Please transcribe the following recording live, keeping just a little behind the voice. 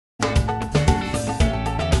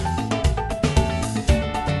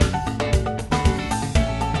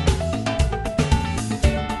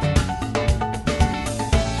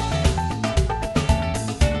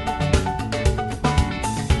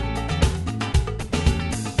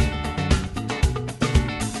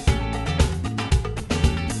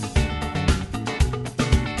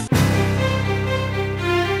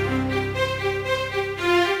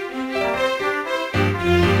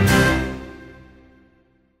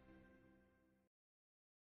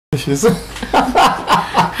Hi,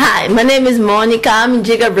 my name is Monica. I'm in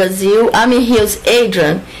Diga Brazil. I'm in here with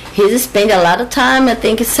Adrian. He's spent a lot of time, I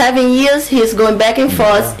think 7 years. He's going back and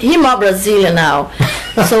forth. He's more Brazilian now.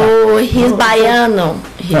 So he's Baiano.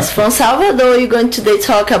 He's from Salvador. We're going today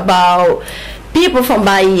talk about people from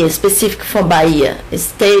Bahia, specific from Bahia, a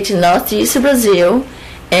state in northeast Brazil,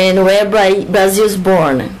 and where Brazil is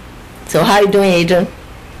born. So how are you doing, Adrian?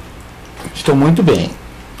 Estou muito bem.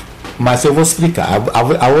 Mas eu vou explicar. I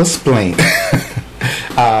will explain.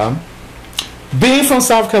 Being from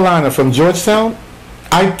South Carolina, from Georgetown,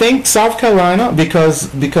 I think South Carolina, because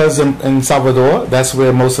in Salvador, that's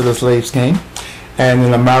where most of the slaves came. And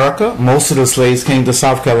in America, most of the slaves came to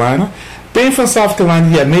South Carolina. Being from South Carolina,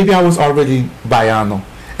 yeah, maybe I was already Baiano.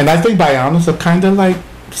 And I think Baianos are kind of like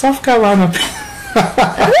South Carolina.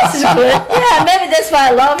 This is good. Yeah, maybe that's why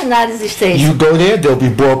I love United States. You go there, there'll be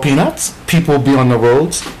boiled peanuts. People will be on the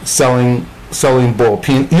roads selling boiled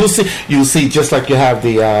peanuts. You'll see just like you have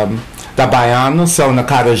the Baiano selling the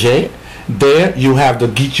carajé. There you have the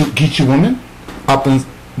Guichu women up and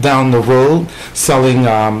down the road selling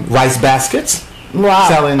rice baskets. Wow,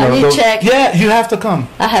 selling I need to check. Yeah, you have to come.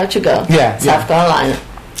 I have to go. Yeah, South Carolina.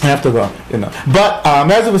 I have to go, you know. But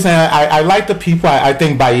as I was saying, I like the people. I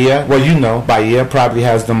think Bahia, well, you know, Bahia probably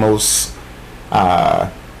has the most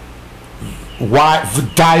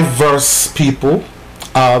diverse people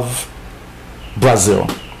of Brazil.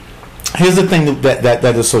 Here's the thing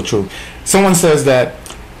that is so true. Someone says that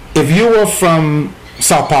if you were from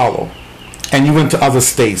Sao Paulo and you went to other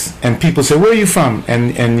states and people say, where are you from?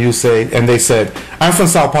 And you say, and they said, I'm from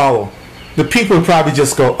Sao Paulo. The people would probably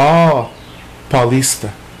just go, oh,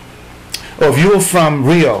 Paulista. Or if you were from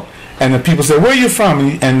Rio and the people say, where are you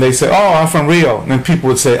from? And they say, oh, I'm from Rio. And then people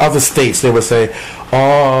would say, other states, they would say,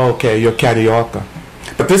 oh, okay, you're Carioca.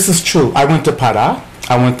 But this is true. I went to Pará.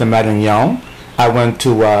 I went to Maranhão. I went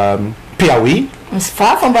to Piauí. It's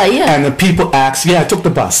far from Bahia. And the people asked, yeah, I took the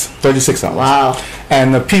bus, 36 hours. Wow.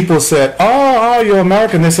 And the people said, oh, you're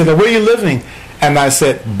American. They said, where are you living? And I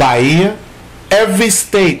said, Bahia. Every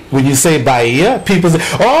state, when you say Bahia, people say,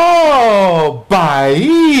 oh,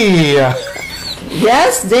 Bahia.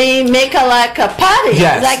 Yes, they make like a party.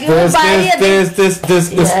 Yes, like there's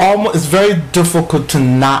almost, it's very difficult to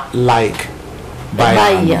not like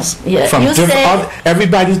Bahia. Yeah. From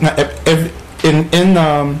everybody's not, in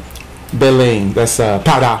Belém, that's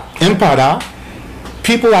Pará. In Pará,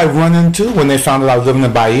 people I run into when they found out I was living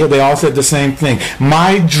in Bahia, they all said the same thing.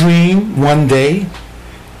 My dream one day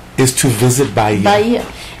is to visit Bahia.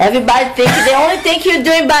 Everybody thinks the only thing you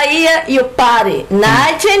do in Bahia, you party.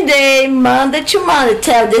 Night and day, Monday to Monday.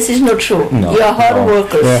 This is not true. No, you're hard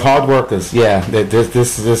workers. They're hard workers, yeah.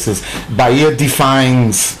 This is, Bahia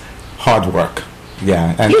defines hard work.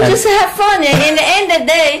 Yeah. And just have fun. And in the end of the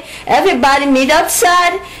day, everybody meet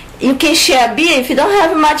outside. You can share beer. If you don't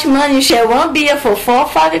have much money, you share one beer for 4 or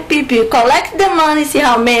 5 people. You collect the money, see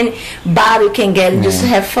how many bars you can get, and just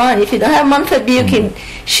have fun. If you don't have money for beer, you can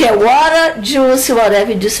share water, juice,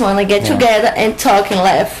 whatever. You just want to get together and talk and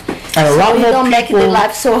laugh. And a lot more don't make the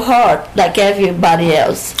life so hard like everybody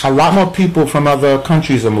else. A lot more people from other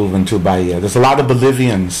countries are moving to Bahia. There's a lot of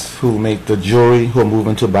Bolivians who make the jewelry who are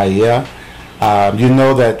moving to Bahia. You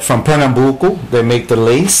know that from Pernambuco, they make the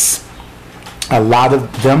lace. A lot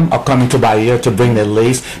of them are coming to Bahia to bring their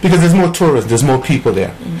lace because there's more tourists, there's more people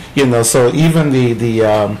there. You know, so even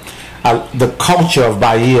the culture of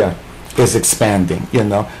Bahia is expanding. You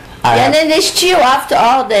know, and then they still, after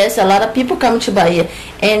all this, a lot of people come to Bahia,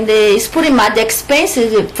 and it's pretty much the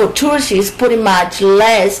expenses for tourists is pretty much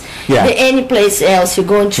less than any place else you're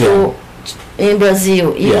going to in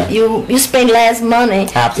Brazil. You spend less money.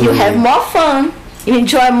 Absolutely. You have more fun. You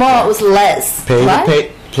enjoy more with less. Pay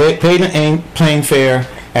the plane fare,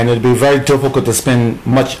 and it'll be very difficult to spend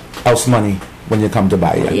much else money when you come to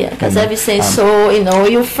Bahia. Yeah, because everything so, you know,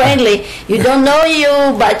 you're friendly. You don't know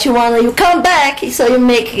you, but you come back, so you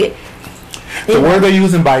make it. The word they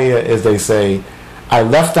use in Bahia is they say, I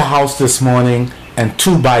left the house this morning and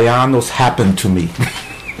 2 Baianos happened to me.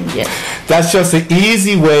 Yeah. That's just an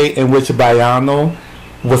easy way in which a Baiano,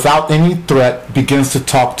 without any threat, begins to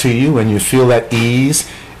talk to you and you feel at ease.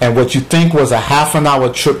 And what you think was a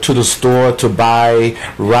half-an-hour trip to the store to buy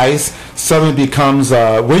rice suddenly becomes,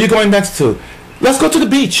 where are you going next to? Let's go to the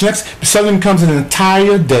beach. Next, suddenly becomes an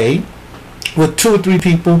entire day with 2 or 3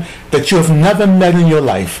 people that you have never met in your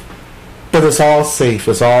life. But it's all safe.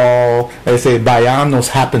 It's all, they say, Baianos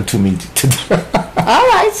happen to me today. All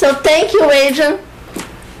right, so thank you, Adrian.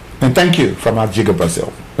 And thank you from Diga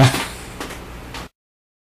Brazil.